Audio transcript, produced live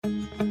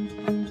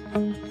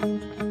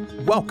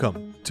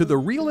Welcome to the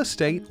Real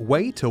Estate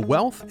Way to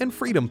Wealth and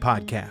Freedom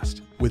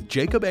podcast with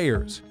Jacob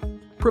Ayers,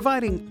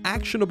 providing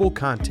actionable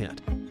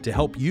content to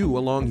help you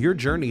along your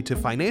journey to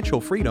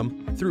financial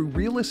freedom through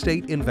real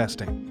estate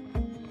investing.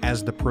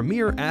 As the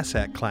premier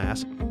asset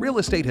class, real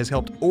estate has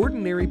helped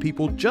ordinary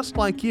people just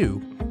like you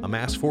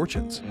amass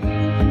fortunes.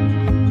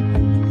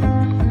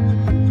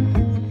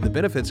 The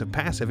benefits of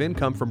passive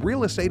income from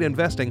real estate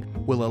investing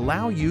will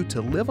allow you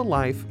to live a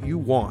life you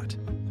want.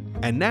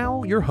 And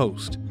now your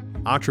host,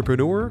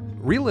 entrepreneur,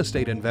 real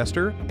estate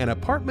investor, and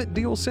apartment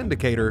deal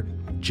syndicator,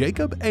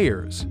 Jacob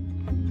Ayers.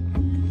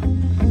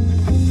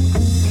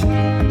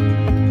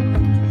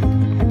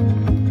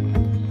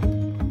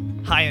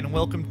 Hi, and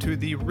welcome to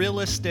the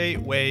Real Estate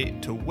Way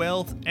to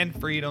Wealth and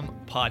Freedom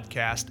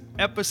podcast,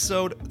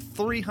 episode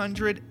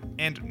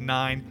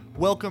 309.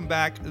 Welcome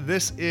back.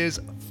 This is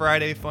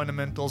Friday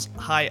Fundamentals.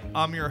 Hi,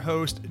 I'm your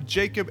host,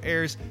 Jacob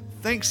Ayers.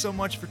 Thanks so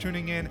much for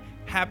tuning in.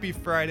 Happy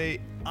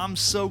Friday. I'm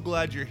so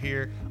glad you're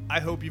here. I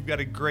hope you've got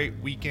a great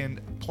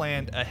weekend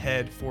planned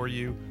ahead for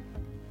you.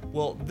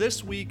 Well,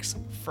 this week's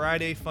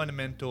Friday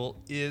Fundamental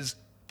is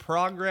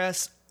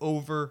progress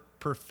over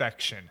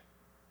perfection.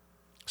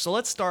 So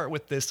let's start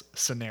with this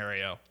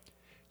scenario.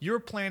 You're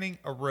planning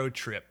a road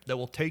trip that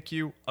will take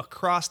you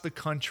across the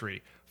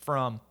country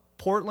from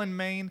Portland,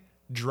 Maine,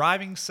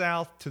 driving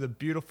south to the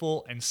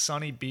beautiful and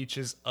sunny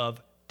beaches of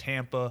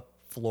Tampa,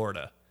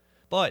 Florida.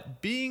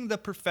 But being the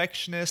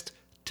perfectionist,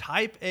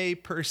 type A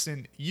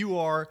person you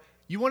are,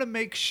 you want to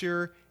make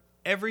sure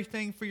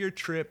everything for your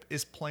trip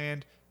is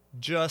planned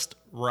just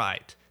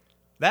right.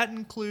 That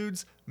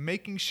includes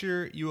making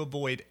sure you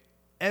avoid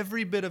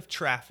every bit of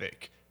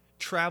traffic,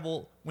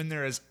 travel when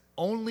there is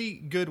only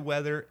good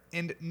weather,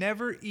 and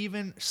never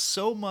even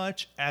so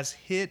much as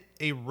hit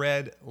a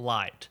red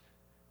light.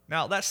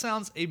 Now, that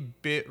sounds a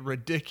bit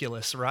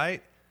ridiculous,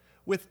 right?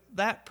 With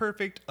that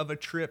perfect of a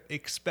trip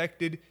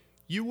expected,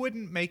 you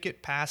wouldn't make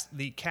it past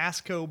the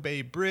Casco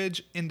Bay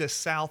Bridge into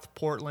South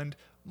Portland,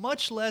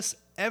 much less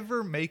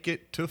ever make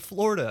it to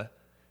Florida.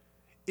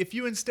 If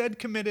you instead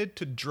committed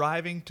to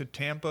driving to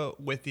Tampa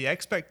with the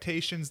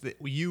expectations that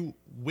you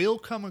will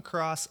come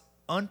across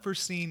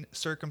unforeseen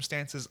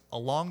circumstances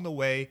along the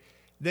way,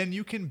 then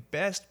you can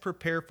best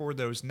prepare for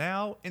those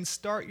now and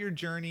start your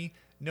journey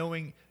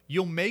knowing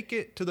you'll make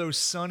it to those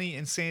sunny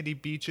and sandy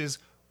beaches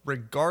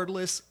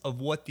regardless of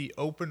what the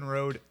open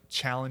road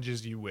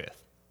challenges you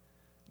with.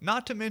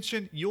 Not to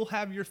mention, you'll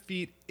have your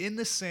feet in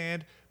the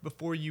sand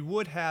before you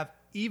would have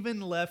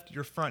even left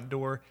your front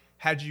door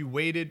had you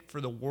waited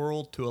for the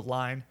world to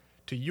align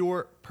to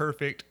your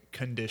perfect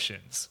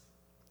conditions.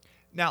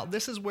 Now,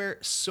 this is where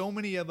so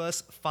many of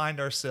us find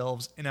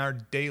ourselves in our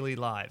daily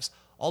lives,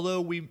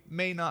 although we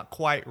may not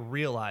quite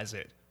realize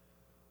it.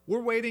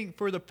 We're waiting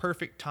for the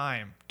perfect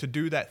time to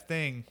do that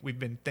thing we've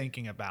been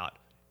thinking about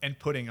and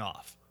putting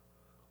off.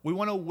 We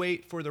want to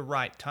wait for the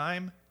right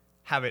time,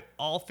 have it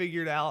all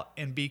figured out,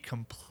 and be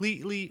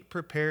completely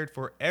prepared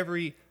for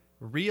every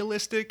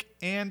realistic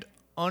and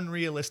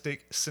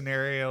unrealistic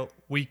scenario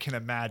we can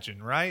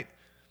imagine, right?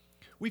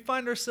 We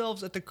find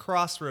ourselves at the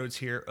crossroads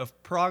here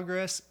of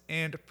progress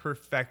and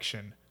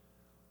perfection.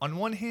 On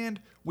one hand,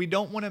 we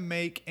don't want to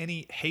make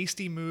any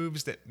hasty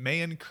moves that may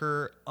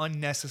incur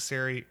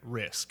unnecessary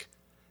risk.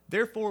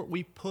 Therefore,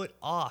 we put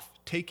off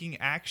taking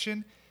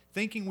action,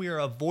 thinking we are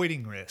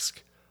avoiding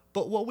risk.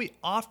 But what we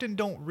often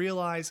don't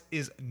realize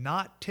is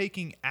not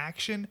taking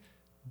action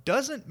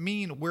doesn't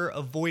mean we're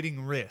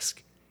avoiding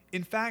risk.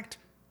 In fact,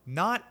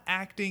 not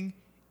acting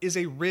is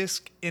a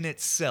risk in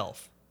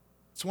itself.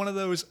 It's one of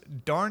those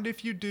darned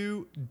if you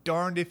do,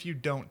 darned if you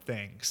don't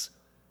things.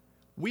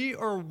 We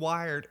are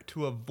wired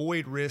to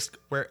avoid risk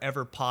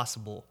wherever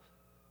possible,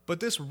 but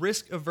this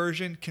risk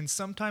aversion can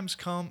sometimes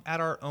come at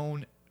our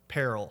own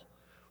peril.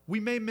 We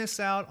may miss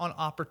out on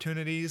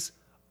opportunities,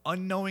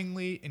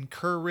 unknowingly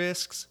incur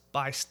risks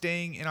by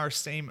staying in our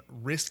same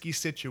risky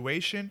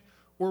situation,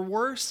 or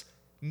worse,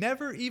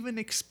 never even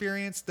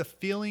experience the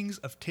feelings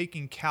of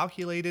taking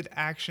calculated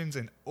actions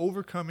and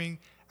overcoming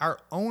our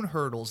own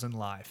hurdles in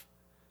life.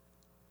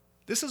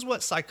 This is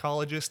what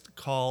psychologists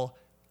call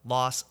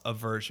loss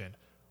aversion,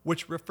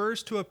 which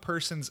refers to a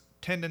person's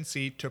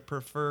tendency to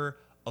prefer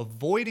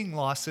avoiding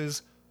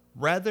losses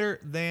rather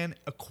than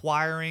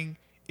acquiring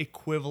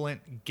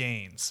equivalent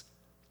gains.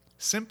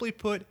 Simply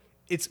put,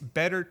 it's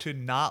better to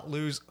not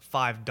lose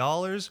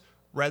 $5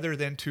 rather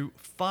than to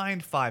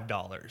find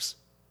 $5.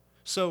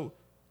 So,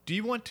 do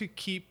you want to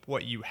keep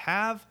what you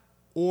have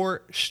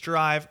or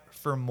strive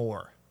for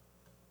more?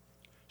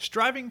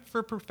 Striving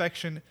for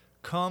perfection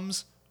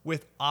comes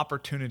with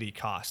opportunity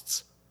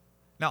costs.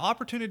 Now,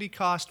 opportunity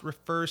cost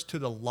refers to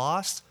the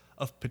loss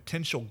of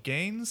potential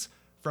gains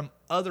from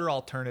other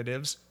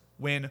alternatives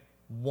when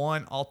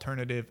one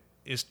alternative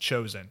is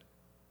chosen.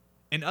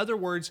 In other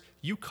words,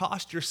 you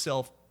cost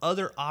yourself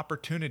other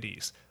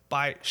opportunities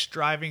by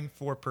striving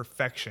for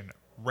perfection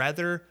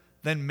rather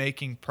than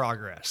making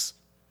progress.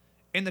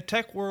 In the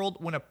tech world,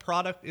 when a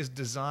product is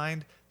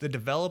designed, the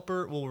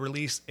developer will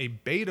release a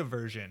beta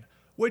version,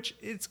 which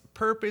its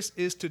purpose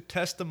is to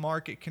test the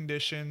market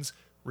conditions,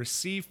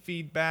 receive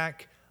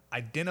feedback,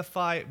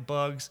 identify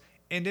bugs,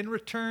 and in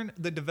return,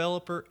 the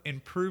developer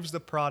improves the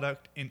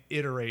product in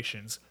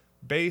iterations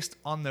based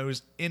on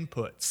those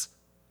inputs.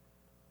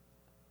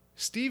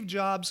 Steve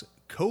Jobs,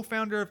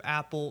 co-founder of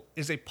Apple,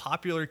 is a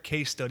popular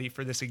case study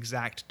for this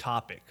exact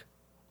topic.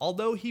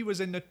 Although he was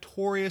a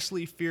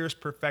notoriously fierce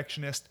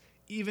perfectionist,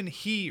 even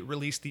he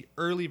released the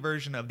early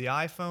version of the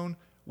iPhone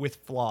with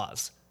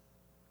flaws.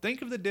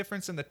 Think of the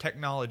difference in the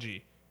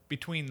technology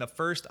between the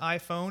first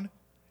iPhone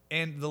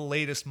and the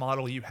latest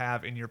model you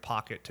have in your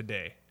pocket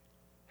today.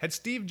 Had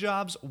Steve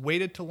Jobs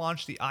waited to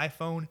launch the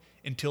iPhone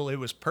until it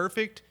was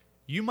perfect,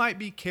 you might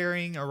be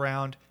carrying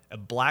around a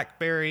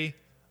BlackBerry,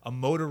 a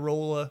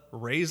Motorola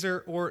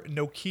Razr, or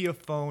Nokia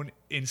phone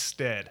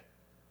instead.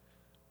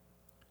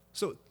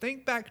 So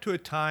think back to a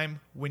time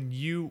when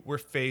you were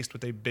faced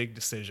with a big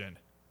decision.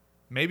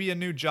 Maybe a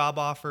new job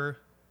offer,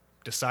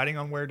 deciding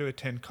on where to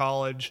attend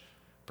college,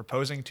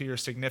 proposing to your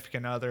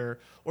significant other,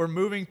 or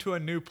moving to a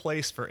new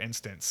place, for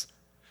instance.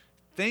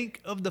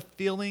 Think of the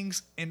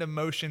feelings and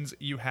emotions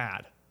you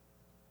had.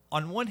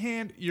 On one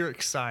hand, you're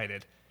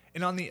excited,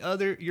 and on the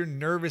other, you're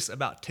nervous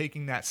about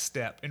taking that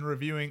step and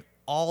reviewing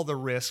all the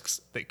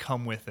risks that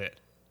come with it.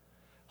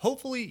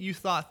 Hopefully, you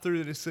thought through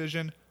the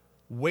decision,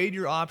 weighed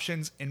your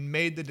options, and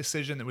made the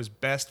decision that was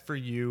best for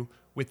you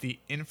with the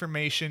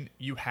information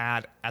you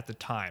had at the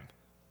time.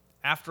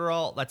 After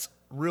all, that's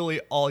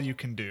really all you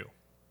can do.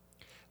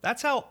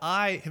 That's how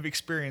I have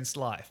experienced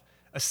life,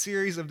 a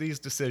series of these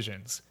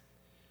decisions.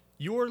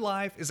 Your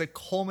life is a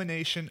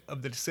culmination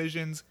of the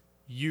decisions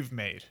you've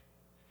made.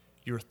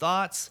 Your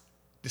thoughts,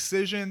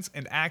 decisions,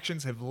 and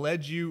actions have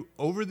led you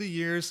over the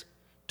years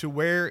to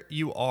where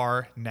you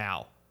are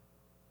now.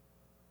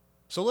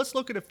 So let's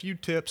look at a few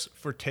tips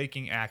for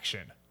taking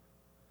action.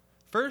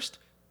 First,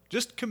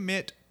 just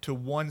commit to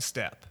one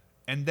step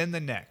and then the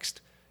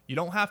next. You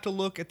don't have to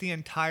look at the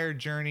entire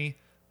journey,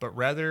 but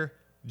rather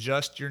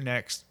just your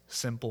next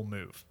simple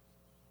move.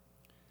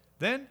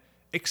 Then,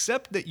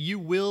 accept that you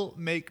will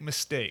make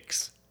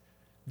mistakes.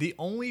 The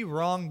only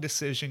wrong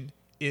decision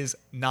is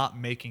not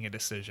making a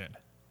decision.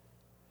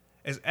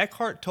 As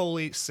Eckhart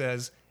Tolle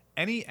says,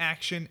 any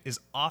action is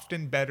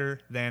often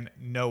better than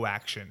no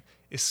action,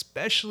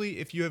 especially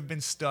if you have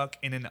been stuck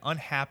in an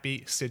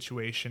unhappy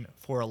situation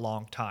for a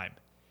long time.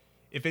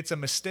 If it's a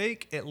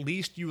mistake, at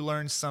least you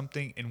learn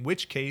something, in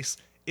which case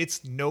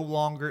it's no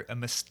longer a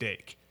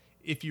mistake.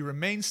 If you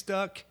remain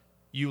stuck,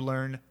 you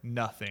learn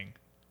nothing.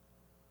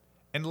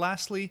 And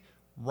lastly,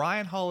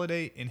 Ryan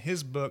Holiday, in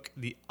his book,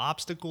 The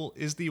Obstacle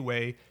is the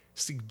Way,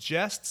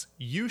 suggests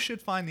you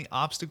should find the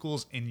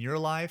obstacles in your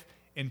life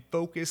and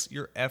focus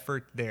your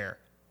effort there.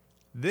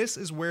 This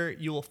is where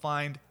you will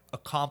find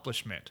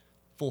accomplishment,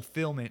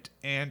 fulfillment,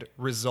 and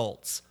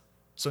results.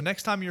 So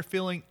next time you're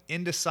feeling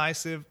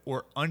indecisive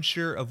or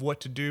unsure of what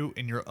to do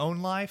in your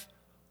own life,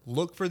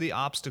 look for the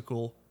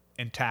obstacle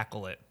and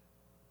tackle it.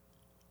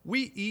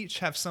 We each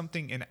have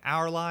something in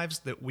our lives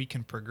that we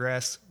can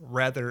progress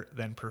rather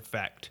than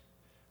perfect.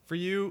 For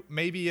you,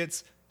 maybe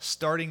it's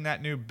starting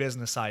that new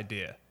business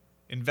idea,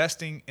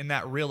 investing in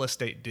that real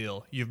estate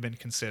deal you've been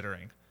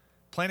considering,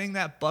 planning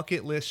that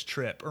bucket list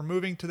trip, or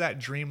moving to that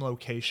dream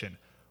location.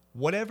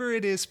 Whatever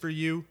it is for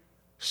you,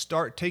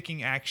 start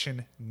taking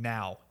action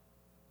now.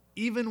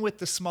 Even with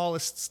the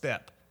smallest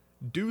step,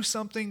 do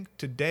something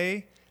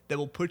today that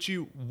will put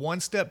you one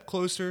step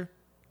closer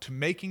to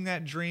making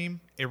that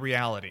dream a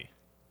reality.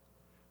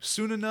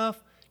 Soon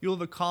enough, you'll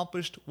have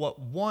accomplished what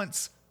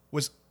once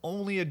was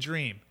only a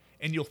dream,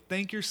 and you'll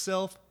thank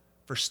yourself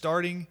for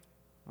starting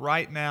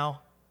right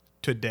now,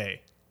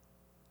 today.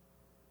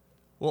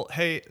 Well,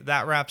 hey,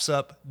 that wraps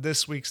up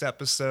this week's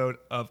episode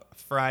of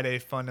Friday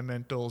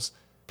Fundamentals.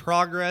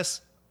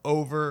 Progress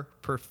over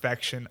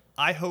perfection.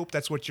 I hope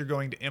that's what you're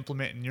going to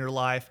implement in your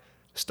life.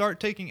 Start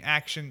taking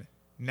action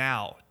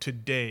now,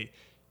 today.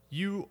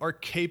 You are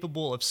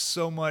capable of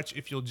so much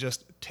if you'll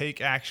just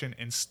take action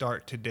and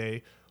start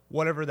today,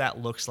 whatever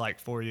that looks like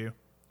for you.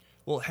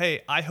 Well,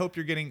 hey, I hope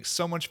you're getting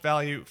so much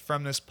value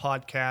from this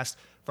podcast,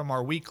 from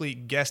our weekly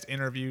guest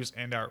interviews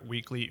and our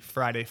weekly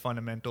Friday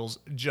Fundamentals,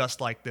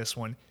 just like this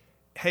one.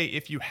 Hey,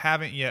 if you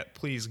haven't yet,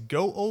 please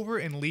go over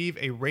and leave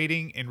a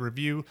rating and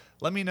review.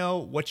 Let me know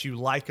what you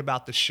like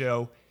about the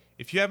show.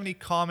 If you have any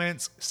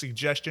comments,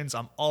 suggestions,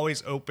 I'm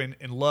always open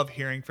and love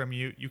hearing from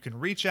you. You can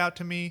reach out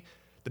to me.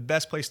 The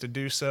best place to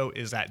do so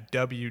is at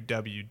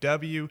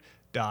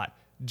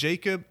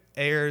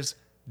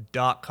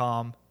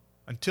www.jacobayers.com.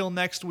 Until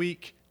next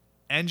week,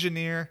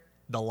 engineer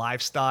the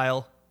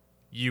lifestyle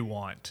you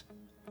want.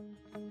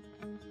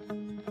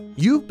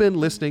 You've been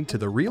listening to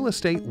the Real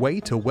Estate Way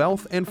to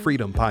Wealth and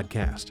Freedom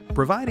podcast,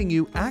 providing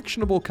you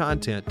actionable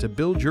content to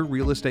build your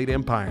real estate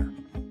empire.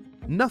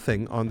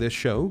 Nothing on this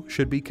show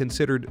should be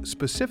considered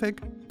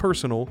specific,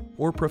 personal,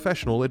 or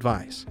professional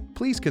advice.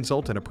 Please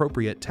consult an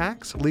appropriate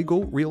tax,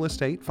 legal, real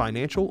estate,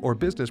 financial, or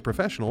business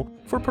professional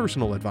for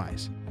personal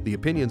advice. The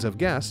opinions of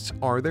guests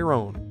are their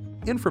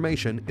own.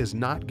 Information is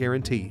not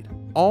guaranteed.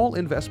 All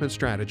investment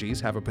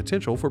strategies have a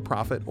potential for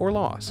profit or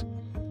loss.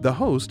 The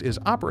host is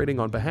operating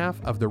on behalf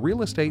of the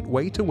Real Estate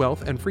Way to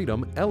Wealth and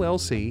Freedom,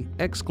 LLC,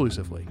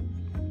 exclusively.